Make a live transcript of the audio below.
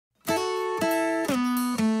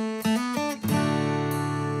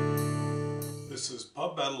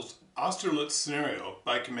Pub Battles Austerlitz scenario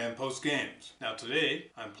by Command Post Games. Now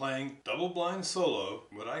today I'm playing double blind solo,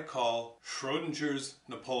 what I call Schrodinger's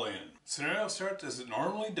Napoleon. Scenario starts as it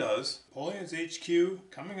normally does. Napoleon's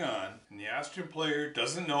HQ coming on, and the Austrian player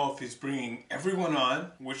doesn't know if he's bringing everyone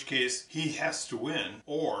on, in which case he has to win,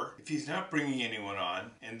 or if he's not bringing anyone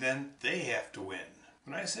on, and then they have to win.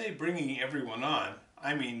 When I say bringing everyone on,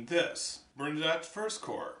 I mean this. Bernadotte's First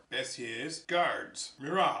Corps, Bessier's Guards,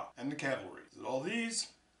 Murat, and the Cavalry. Is it all these?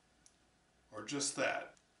 Or just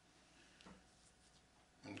that?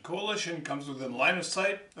 When the coalition comes within line of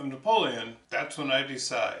sight of Napoleon, that's when I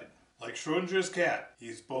decide. Like Schrodinger's cat,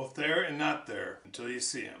 he's both there and not there until you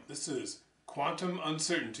see him. This is quantum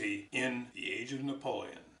uncertainty in the age of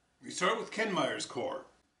Napoleon. We start with Kenmeier's Corps.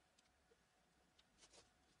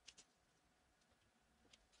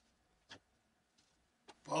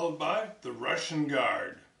 Followed by the Russian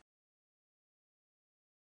Guard.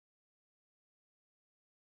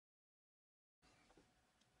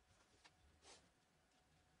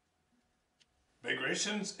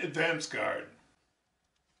 Bagration's Advance Guard.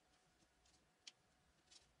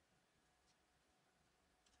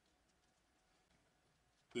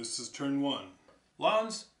 This is turn 1.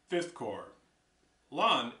 Lannes' 5th Corps.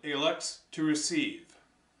 Lannes elects to receive.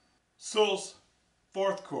 Soult's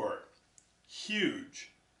 4th Corps.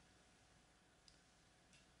 Huge.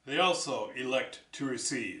 They also elect to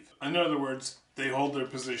receive. In other words, they hold their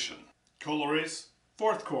position. Colloret's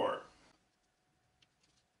 4th Corps.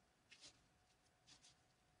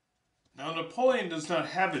 Now Napoleon does not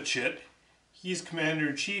have a chit. He's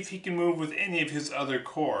commander-in-chief. He can move with any of his other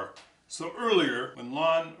corps. So earlier, when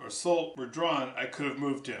Lannes or Soult were drawn, I could have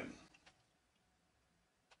moved him.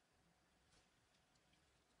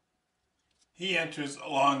 He enters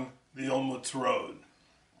along the Olmütz Road.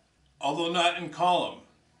 Although not in column,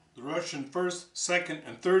 the Russian 1st, 2nd,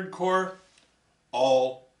 and 3rd Corps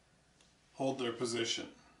all hold their position.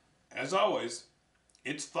 As always,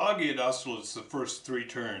 it's foggy at Austerlitz the first 3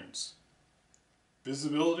 turns.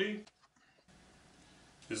 Visibility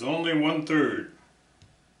is only 1/3.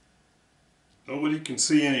 Nobody can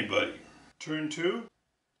see anybody. Turn 2,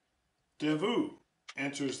 Davout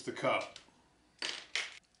enters the cup.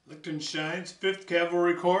 Liechtenstein's 5th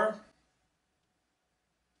Cavalry Corps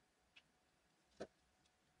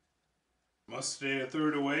must stay a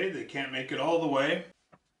third away. They can't make it all the way.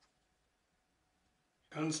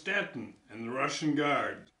 Constantin and the Russian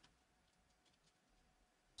Guard.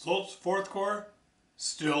 Soult's 4th Corps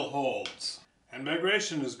still holds. And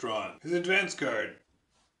Bagration is drawn. His advance guard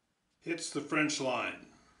hits the French line.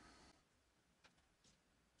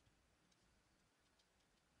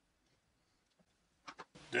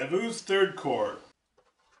 Davout's 3rd Corps.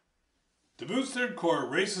 Davout's 3rd Corps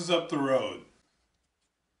races up the road.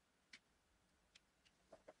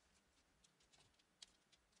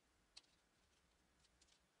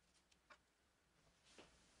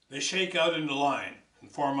 They shake out into line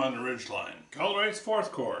and form on the ridgeline. Colloret's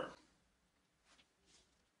 4th Corps.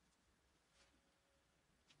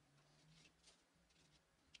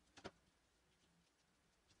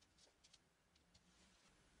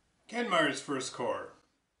 Kenmeier's 1st Corps.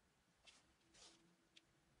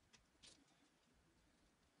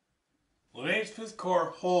 Lannes's 5th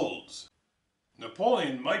Corps holds.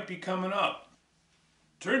 Napoleon might be coming up.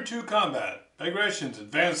 Turn 2 combat. Bagration's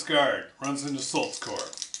advance guard runs into Soult's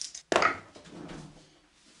corps.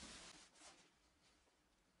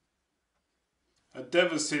 A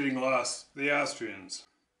devastating loss for the Austrians.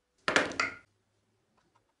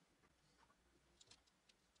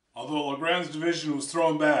 Although Legrand's division was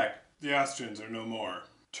thrown back, the Austrians are no more.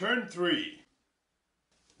 Turn 3.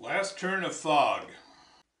 Last turn of fog.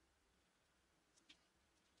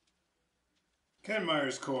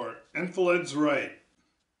 Kenmeier's Corps, Enfilad's right.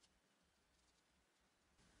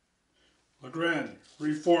 Legrand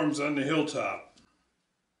reforms on the hilltop.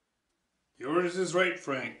 He orders his right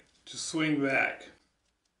flank to swing back.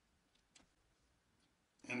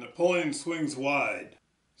 And Napoleon swings wide,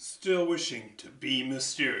 still wishing to be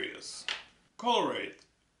mysterious. Colloret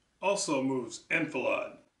also moves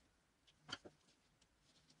enfilade.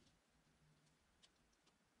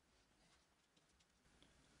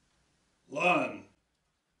 Lannes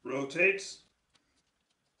rotates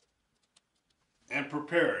and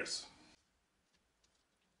prepares.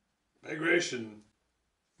 Bagration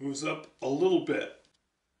moves up a little bit.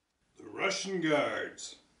 The Russian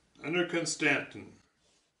Guards under Constantin.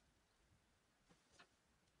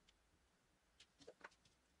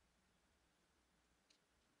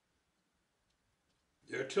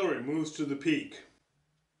 The artillery moves to the peak.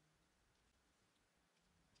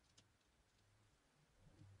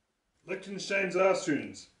 Liechtenstein's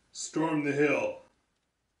Austrians storm the hill.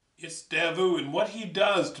 It's Davout, and what he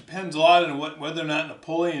does depends a lot on whether or not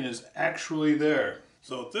Napoleon is actually there.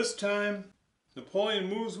 So at this time, Napoleon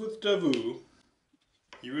moves with Davout.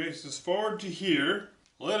 He races forward to here.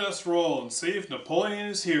 Let us roll and see if Napoleon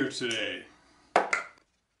is here today.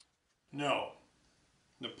 No,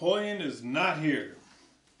 Napoleon is not here.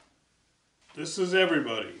 This is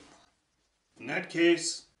everybody. In that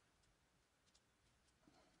case,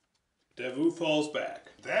 Davout falls back.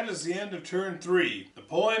 That is the end of turn 3.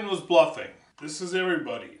 Napoleon was bluffing. This is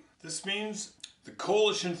everybody. This means the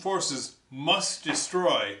coalition forces must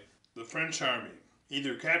destroy the French army,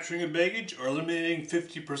 either capturing a baggage or eliminating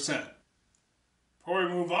 50%. Before we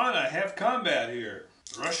move on, I have combat here.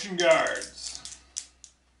 The Russian guards.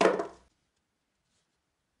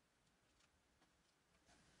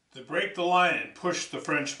 They break the line and push the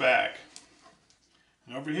French back.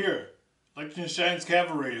 And over here, Liechtenstein's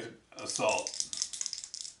cavalry assault.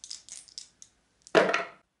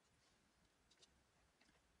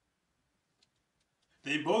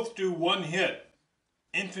 They both do one hit.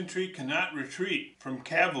 Infantry cannot retreat from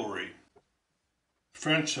cavalry.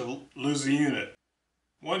 French lose a unit.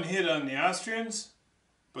 One hit on the Austrians,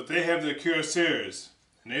 but they have their cuirassiers,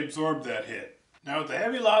 and they absorb that hit. Now with the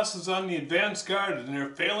heavy losses on the advance guard and they're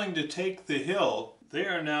failing to take the hill, they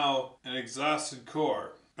are now an exhausted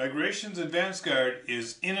corps. Bagration's advance guard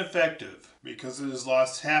is ineffective because it has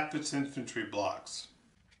lost half its infantry blocks.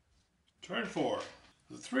 Turn 4.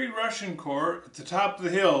 The 3 Russian corps at the top of the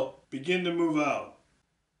hill begin to move out.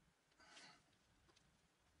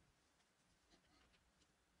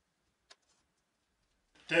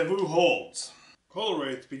 Davout holds.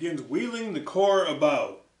 Kohlraith begins wheeling the corps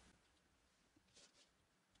about.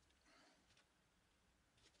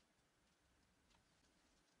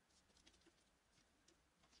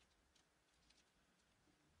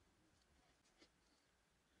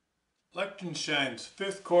 Liechtenstein's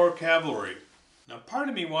 5th Corps Cavalry. Now part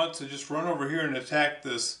of me wants to just run over here and attack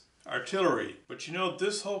this artillery, but you know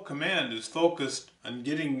this whole command is focused on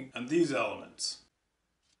getting on these elements.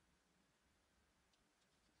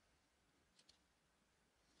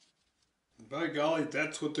 And by golly,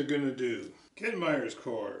 that's what they're going to do. Kentmeyer's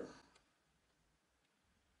Corps.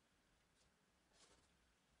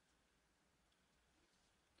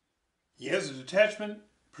 He has a detachment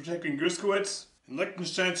protecting Griskowitz, and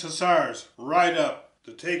Liechtenstein's Hussars ride up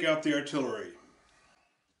to take out the artillery.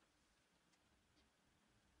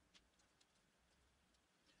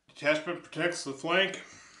 Detachment protects the flank.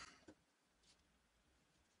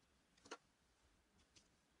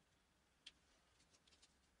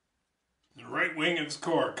 The right wing of his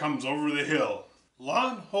corps comes over the hill.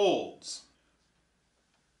 Laon holds.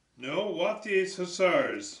 No, Wathier's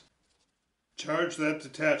Hussars charge that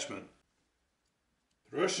detachment.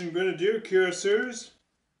 The Russian Grenadier Cuirassiers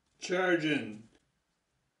charge in.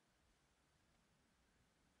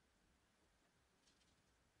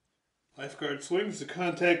 Lifeguard swings to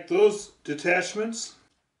contact those detachments.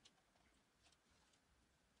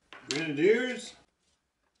 Grenadiers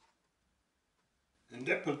and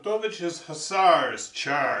Depatovich's Hussars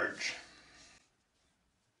charge.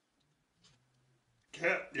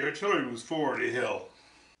 The artillery moves forward a hill.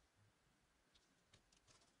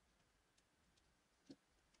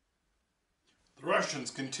 The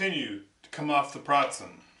Russians continue to come off the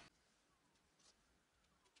Pratzen.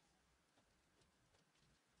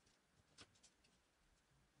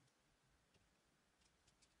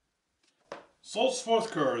 Soult's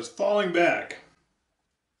 4th Corps is falling back.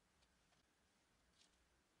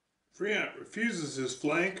 Friant refuses his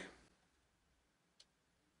flank.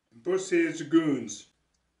 And Bossier's Dragoons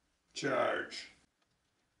charge.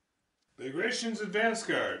 Bagration's advance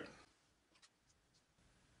guard.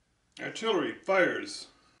 Artillery fires.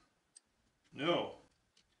 No.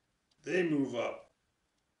 They move up.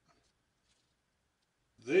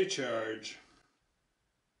 They charge.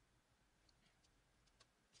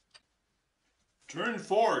 Turn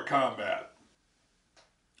 4 combat.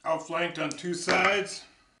 Outflanked on 2 sides.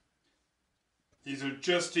 These are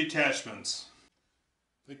just detachments.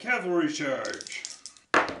 The cavalry charge.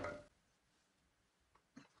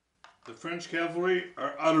 The French cavalry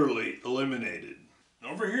are utterly eliminated.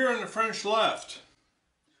 Over here on the French left,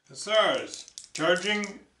 Hussars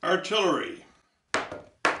charging artillery.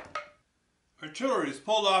 Artillery is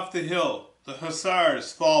pulled off the hill. The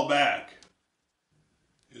Hussars fall back.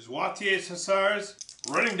 Is Wathier's Hussars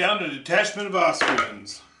running down a detachment of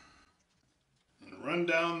Austrians. And run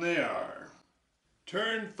down they are.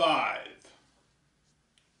 Turn 5.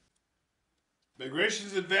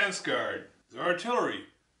 Bagration's advance guard. The artillery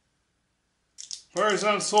fires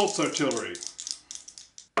on Soult's artillery.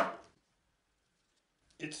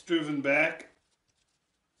 It's driven back.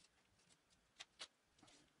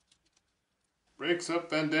 breaks up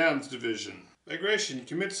Van Damme's division. Bagration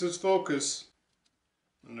commits his focus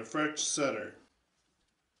on the French center.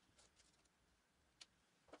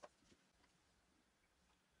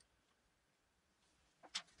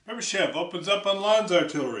 Trubyshev opens up on Lannes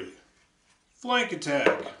artillery. Flank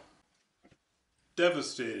attack.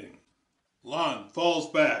 Devastating. Lannes falls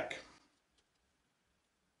back.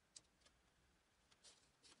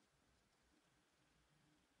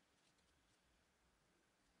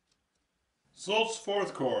 Soult's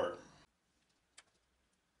 4th Corps.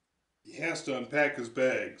 He has to unpack his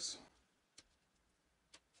bags.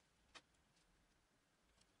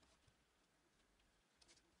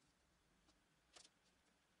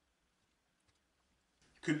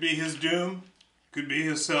 Could be his doom, could be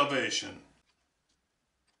his salvation.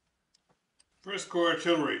 1st Corps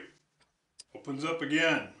artillery opens up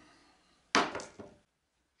again.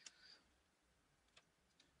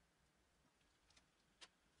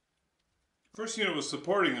 First unit was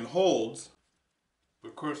supporting and holds, but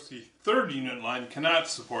of course the 3rd unit line cannot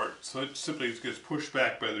support, so it simply gets pushed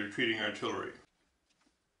back by the retreating artillery.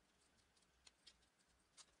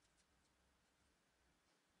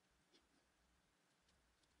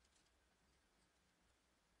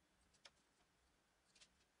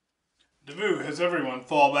 Davout has everyone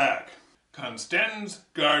fall back. Constantin's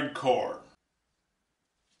Guard Corps.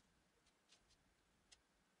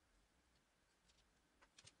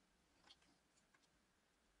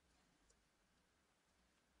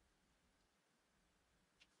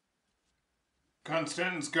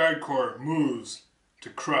 Constantin's Guard Corps moves to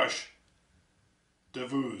crush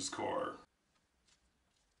Davout's corps.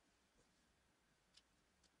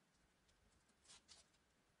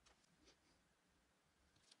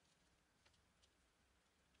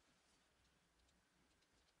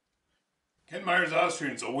 Kenmaier's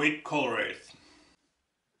Austrians await Kohlrath.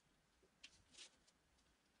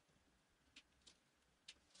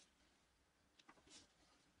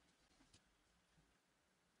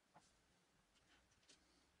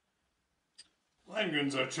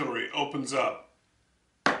 Landgren's artillery opens up.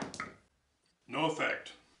 No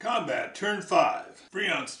effect. Combat, turn 5.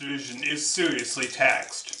 Friant's division is seriously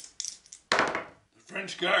taxed. The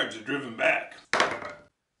French guards are driven back.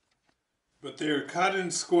 But they are caught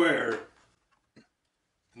in square,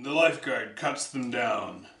 and the lifeguard cuts them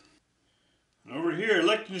down. And over here,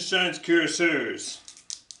 Liechtenstein's cuirassiers.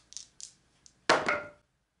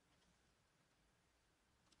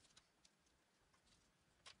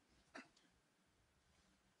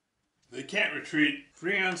 They can't retreat.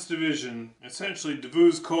 Friant's division, essentially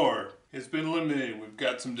Davout's corps, has been eliminated. We've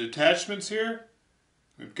got some detachments here.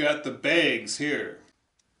 We've got the bags here.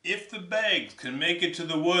 If the bags can make it to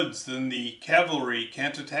the woods, then the cavalry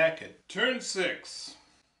can't attack it. Turn 6.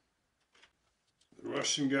 The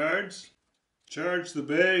Russian guards charge the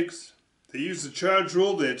bags. They use the charge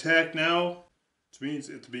rule. They attack now, which means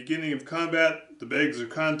at the beginning of combat, the bags are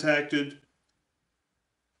contacted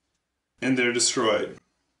and they're destroyed.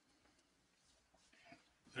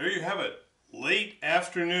 There you have it. Late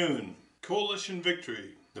afternoon. Coalition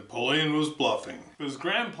victory. Napoleon was bluffing. But his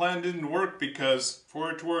grand plan didn't work because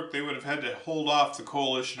for it to work they would have had to hold off the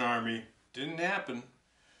coalition army. Didn't happen.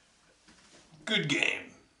 Good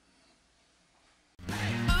game.